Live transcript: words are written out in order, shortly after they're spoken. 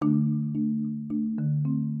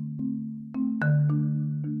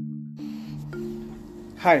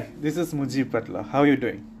Hi, this is Mujib Patla. How are you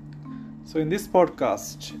doing? So, in this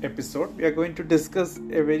podcast episode, we are going to discuss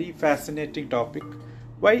a very fascinating topic: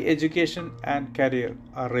 why education and career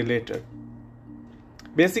are related.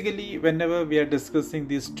 Basically, whenever we are discussing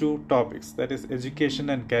these two topics, that is,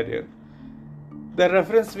 education and career, the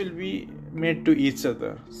reference will be made to each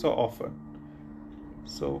other so often.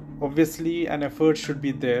 So, obviously, an effort should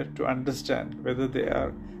be there to understand whether they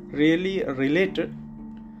are really related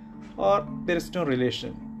or there is no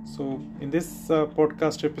relation. So in this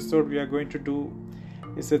podcast episode we are going to do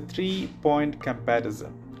is a 3-point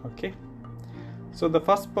comparison. Okay, so the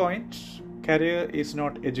first point, career is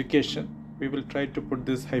not education, we will try to put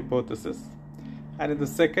this hypothesis. And in the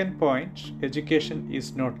second point, education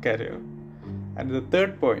is not career. And in the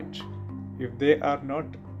third point, if they are not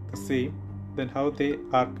the same, then how they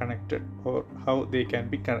are connected or how they can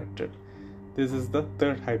be connected. This is the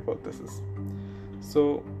third hypothesis.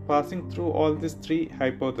 So, passing through all these three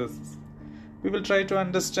hypotheses, we will try to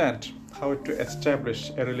understand how to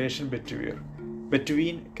establish a relation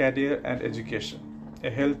between career and education,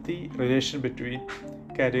 a healthy relation between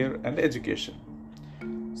career and education.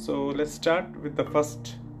 So, let's start with the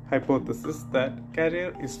first hypothesis, that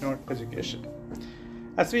career is not education.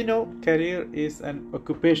 As we know, career is an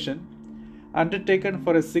occupation undertaken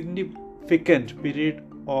for a significant period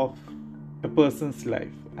of a person's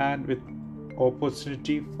life and with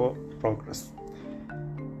opportunity for progress.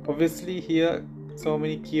 Obviously, here so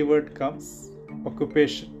many keyword comes: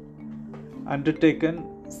 occupation, undertaken,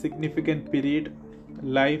 significant period,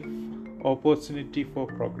 life, opportunity for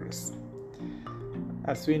progress.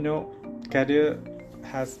 As we know, career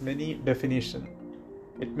has many definitions.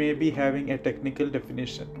 It may be having a technical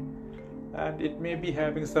definition and it may be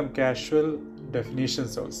having some casual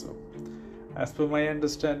definitions also. As per my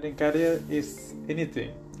understanding, career is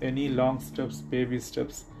anything, any long steps, baby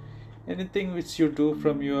steps, anything which you do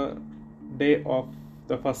from your day of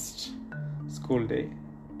the first school day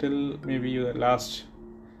till maybe your last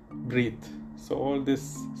breath. So all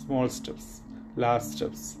these small steps, last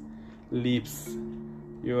steps, leaps,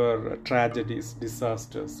 your tragedies,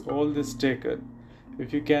 disasters, all this taken,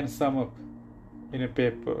 if you can sum up in a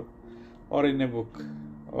paper or in a book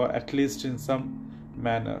or at least in some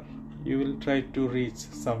manner, you will try to reach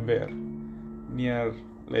somewhere near,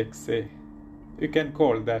 like say, you can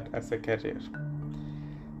call that as a career.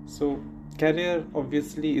 So career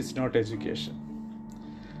obviously is not education.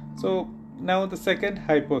 So now the second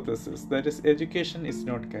hypothesis, that is, education is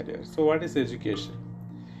not career. So what is education?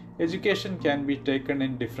 Education can be taken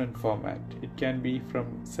in different format. It can be from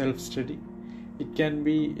self-study. It can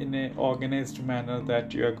be in an organized manner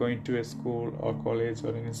that you are going to a school or college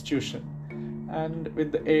or an institution, and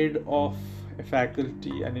with the aid of a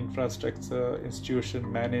faculty and infrastructure, institution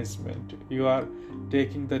management, you are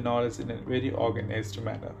taking the knowledge in a very organized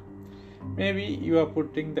manner. Maybe you are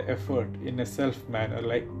putting the effort in a self manner,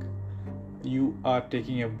 like you are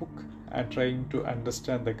taking a book and trying to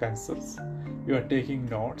understand the concepts. You are taking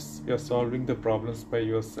notes, you are solving the problems by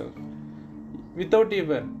yourself without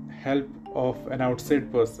even help of an outside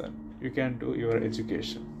person. You can do your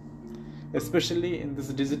education, especially in this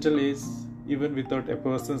digital age. Even without a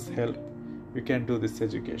person's help, you can do this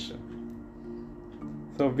education.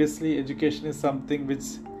 So obviously, education is something which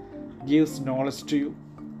gives knowledge to you,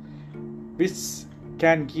 which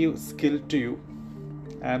can give skill to you.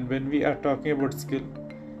 And when we are talking about skill,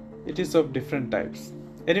 it is of different types.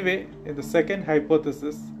 Anyway, in the second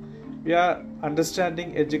hypothesis, we are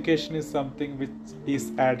understanding education is something which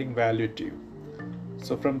is adding value to you.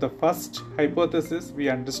 So from the first hypothesis, we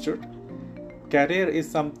understood career is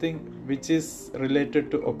something which is related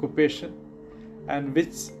to occupation and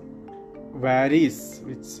which varies,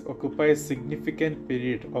 which occupies significant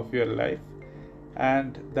period of your life,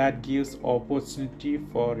 and that gives opportunity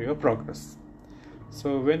for your progress.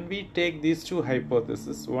 So when we take these two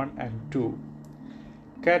hypotheses, 1 and 2,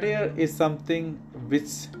 career is something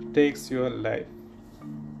which takes your life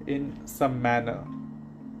in some manner,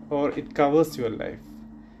 or it covers your life,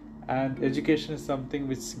 and education is something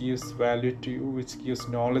which gives value to you, which gives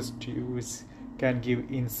knowledge to you, which can give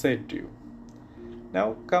insight to you.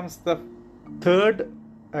 Now comes the third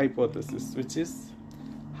hypothesis, which is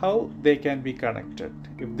how they can be connected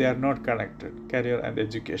if they are not connected, career and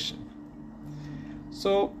education.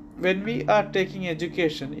 So when we are taking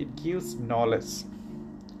education, it gives knowledge,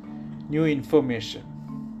 new information.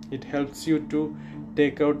 It helps you to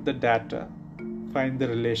take out the data, find the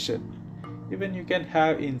relation. Even you can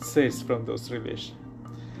have insights from those relations.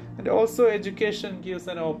 And also education gives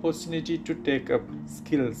an opportunity to take up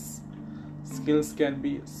skills. Skills can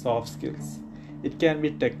be soft skills. It can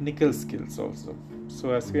be technical skills also. So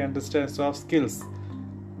as we understand soft skills,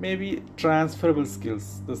 maybe transferable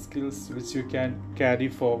skills, the skills which you can carry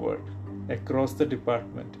forward across the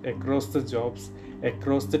department, across the jobs,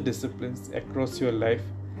 across the disciplines, across your life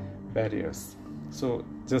barriers. So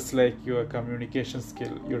just like your communication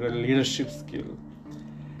skill, your leadership skill,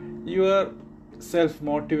 your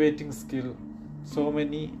self-motivating skill, so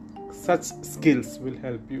many such skills will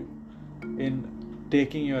help you in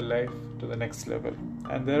taking your life to the next level.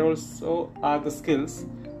 And there also are the skills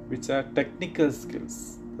which are technical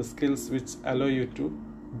skills, the skills which allow you to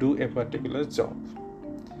do a particular job.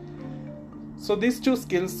 So these two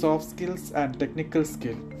skills, soft skills and technical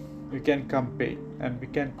skill, we can combine and we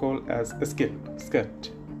can call as a skill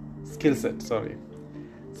set.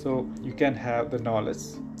 So you can have the knowledge,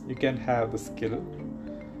 you can have the skill,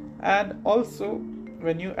 and also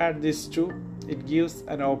when you add these two, it gives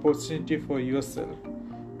an opportunity for yourself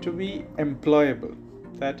to be employable.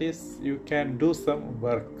 That is, you can do some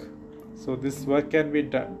work. So this work can be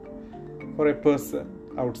done for a person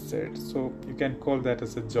outside. So you can call that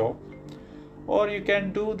as a job. Or you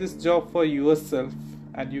can do this job for yourself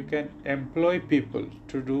and you can employ people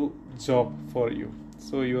to do job for you.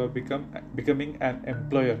 So you are becoming an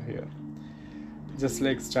employer here. Just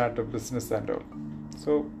like start a business and all.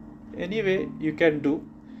 So anyway, you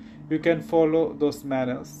can follow those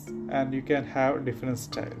manners and you can have different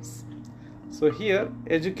styles. So here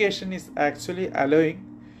education is actually allowing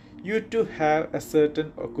you to have a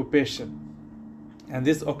certain occupation, and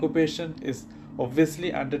this occupation is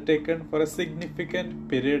obviously undertaken for a significant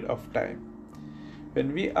period of time.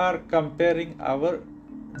 When we are comparing our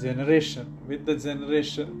generation with the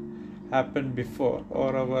generation happened before,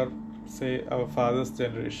 or our father's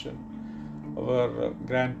generation, our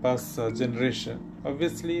grandpa's generation,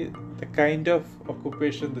 obviously the kind of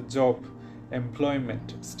occupation, the job,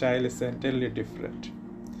 employment style is entirely different.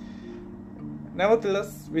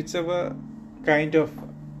 Nevertheless, whichever kind of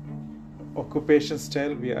occupation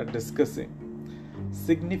style we are discussing,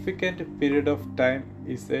 significant period of time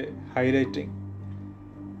is a highlighting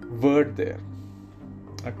word there.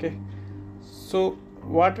 Okay, so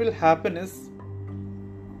what will happen is,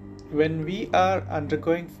 when we are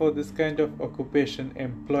undergoing for this kind of occupation,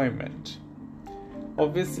 employment,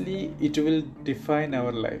 obviously it will define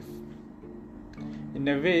our life. In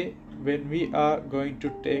a way, when we are going to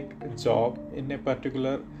take a job in a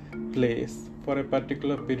particular place for a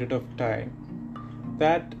particular period of time,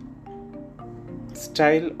 that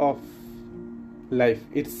style of life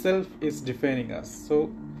itself is defining us. So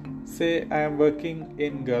say I am working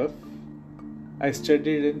in Gulf, I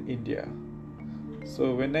studied in India.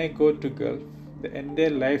 So when I go to Gulf, the entire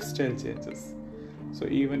lifestyle changes. So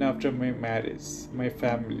even after my marriage, my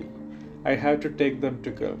family, I have to take them to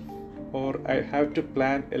Gulf, or I have to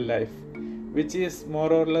plan a life which is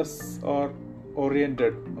more or less or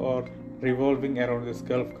oriented or revolving around this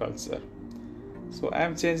Gulf culture. So I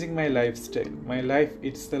am changing my lifestyle, my life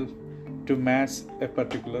itself, to match a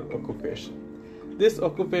particular occupation. This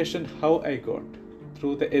occupation, how I got?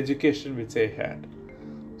 Through the education which I had.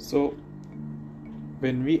 So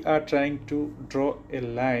when we are trying to draw a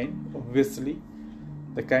line, obviously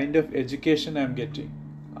the kind of education I am getting,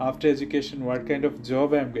 after education what kind of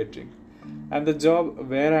job I am getting, and the job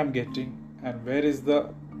where I am getting, and where is the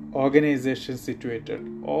organization situated,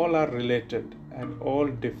 all are related and all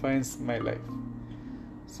defines my life.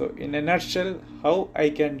 So in a nutshell, how I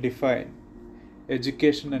can define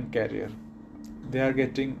education and career, they are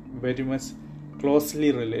getting very much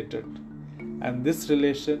closely related, and this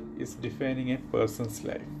relation is defining a person's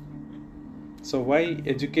life. So why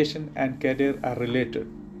education and career are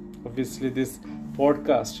related? Obviously this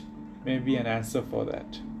podcast may be an answer for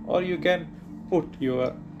that, or you can put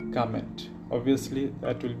your comment. Obviously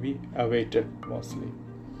that will be awaited mostly.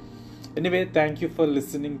 Anyway, thank you for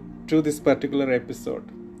listening to this particular episode,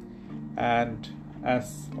 and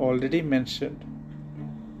as already mentioned,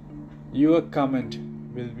 your comment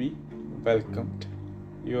will be welcomed,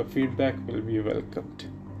 your feedback will be welcomed.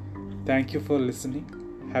 Thank you for listening.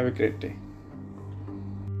 Have a great day.